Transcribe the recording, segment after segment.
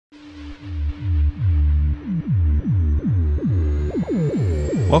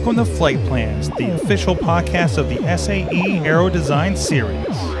Welcome to Flight Plans, the official podcast of the SAE Aero Design Series.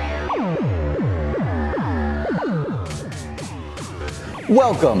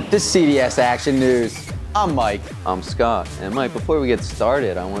 Welcome to CDS Action News. I'm Mike. I'm Scott. And Mike, before we get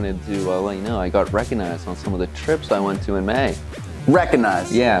started, I wanted to let you know I got recognized on some of the trips I went to in May.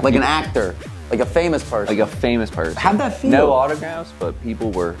 Recognized? Yeah. Like an actor, like a famous person. Like a famous person. How'd that feel? No autographs, but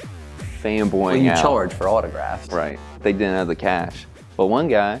people were fanboying well, you out. charge for autographs. Right. They didn't have the cash. But one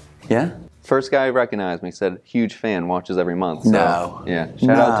guy, yeah, first guy who recognized me, said, huge fan, watches every month. So, no. Yeah.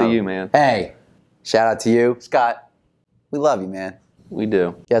 Shout out to you, man. Hey, shout out to you. Scott, we love you, man. We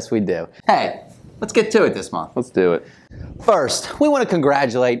do. Yes, we do. Hey, let's get to it this month. Let's do it. First, we want to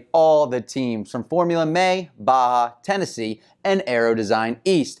congratulate all the teams from Formula May, Baja, Tennessee, and Aero Design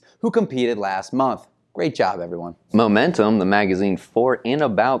East who competed last month. Great job, everyone. Momentum, the magazine for and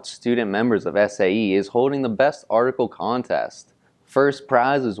about student members of SAE, is holding the best article contest. First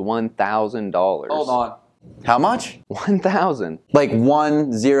prize is $1,000. Hold on. How much? 1,000. Like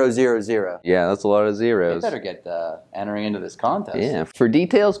 1000. Yeah, that's a lot of zeros. You better get entering into this contest. Yeah. For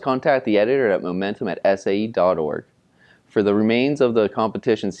details, contact the editor at momentum@sae.org. For the remains of the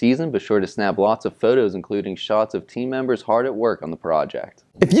competition season, be sure to snap lots of photos, including shots of team members hard at work on the project.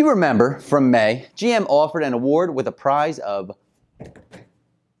 If you remember from May, GM offered an award with a prize of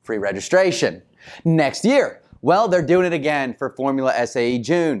free registration. Next year, well, they're doing it again for Formula SAE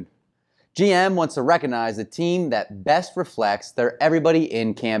June. GM wants to recognize the team that best reflects their Everybody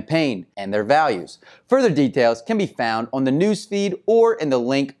In campaign and their values. Further details can be found on the newsfeed or in the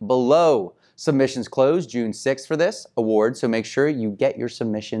link below. Submissions close June 6th for this award, so make sure you get your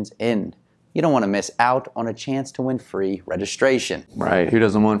submissions in. You don't want to miss out on a chance to win free registration. Right. Who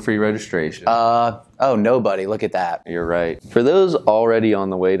doesn't want free registration? Oh, nobody. Look at that. You're right. For those already on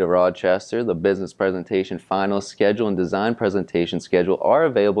the way to Rochester, the business presentation final schedule and design presentation schedule are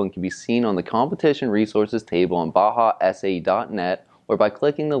available and can be seen on the competition resources table on bajasae.net or by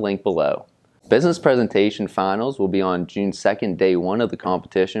clicking the link below. Business presentation finals will be on June 2nd, day 1 of the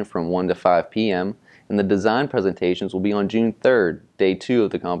competition from 1 to 5 p.m., and the design presentations will be on June 3rd, day 2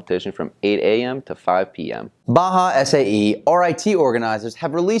 of the competition from 8 a.m. to 5 p.m. Baja SAE RIT organizers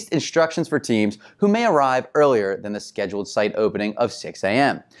have released instructions for teams who may arrive earlier than the scheduled site opening of 6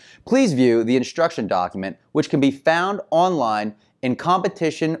 a.m. Please view the instruction document, which can be found online in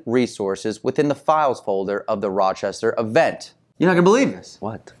competition resources within the files folder of the Rochester event. You're not going to believe this.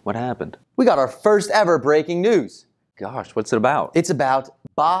 What? What happened? We got our first ever breaking news. Gosh, what's it about? It's about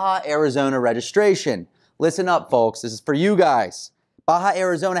Baja, Arizona registration. Listen up, folks. This is for you guys. Baja,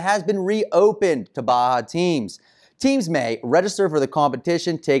 Arizona has been reopened to Baja teams. Teams may register for the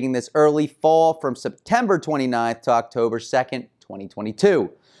competition taking this early fall from September 29th to October 2nd,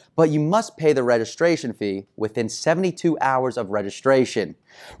 2022. But you must pay the registration fee within 72 hours of registration.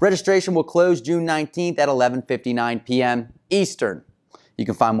 Registration will close June 19th at 11:59 p.m. Eastern. You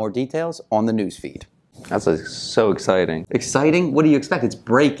can find more details on the newsfeed. That's so exciting. Exciting? What do you expect? It's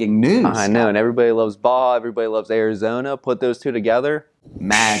breaking news. I know, and everybody loves Baja, everybody loves Arizona. Put those two together,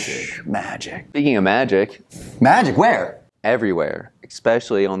 magic. Magic. Speaking of magic. Magic where? Everywhere,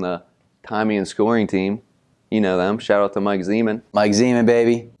 especially on the timing and scoring team. You know them. Shout out to Mike Zeman. Mike Zeman,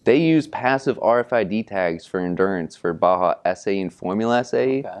 baby. They use passive RFID tags for endurance for Baja SAE and Formula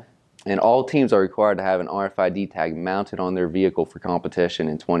SAE. Okay. And all teams are required to have an RFID tag mounted on their vehicle for competition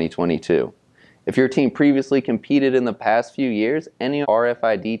in 2022. If your team previously competed in the past few years, any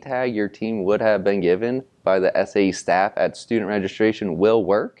RFID tag your team would have been given by the SAE staff at student registration will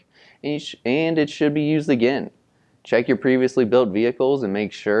work, and it should be used again. Check your previously built vehicles and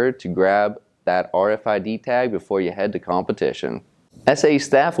make sure to grab that RFID tag before you head to competition. SAE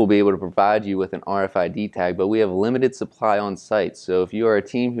staff will be able to provide you with an RFID tag, but we have limited supply on site, so if you are a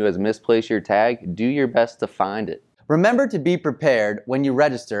team who has misplaced your tag, do your best to find it. Remember to be prepared when you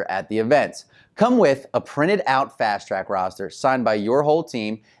register at the events. Come with a printed out fast track roster signed by your whole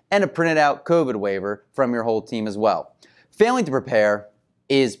team and a printed out COVID waiver from your whole team as well. Failing to prepare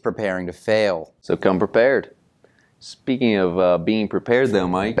is preparing to fail. So come prepared. Speaking of being prepared though,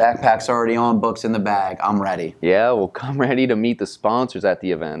 Mike. Backpack's already on, books in the bag. I'm ready. Yeah, well, come ready to meet the sponsors at the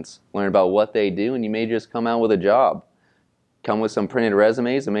events. Learn about what they do, and you may just come out with a job. Come with some printed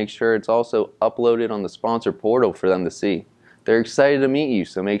resumes and make sure it's also uploaded on the sponsor portal for them to see. They're excited to meet you,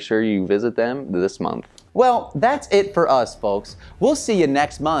 so make sure you visit them this month. Well, that's it for us, folks. We'll see you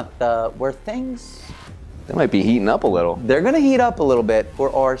next month where things... They might be heating up a little. They're going to heat up a little bit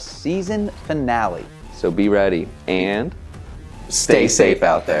for our season finale. So be ready and stay safe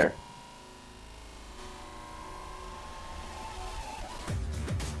out there.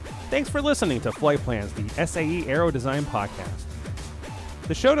 Thanks for listening to Flight Plans, the SAE Aero Design Podcast.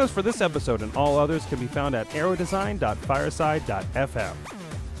 The show notes for this episode and all others can be found at aerodesign.fireside.fm.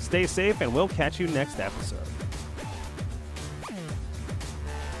 Stay safe, and we'll catch you next episode.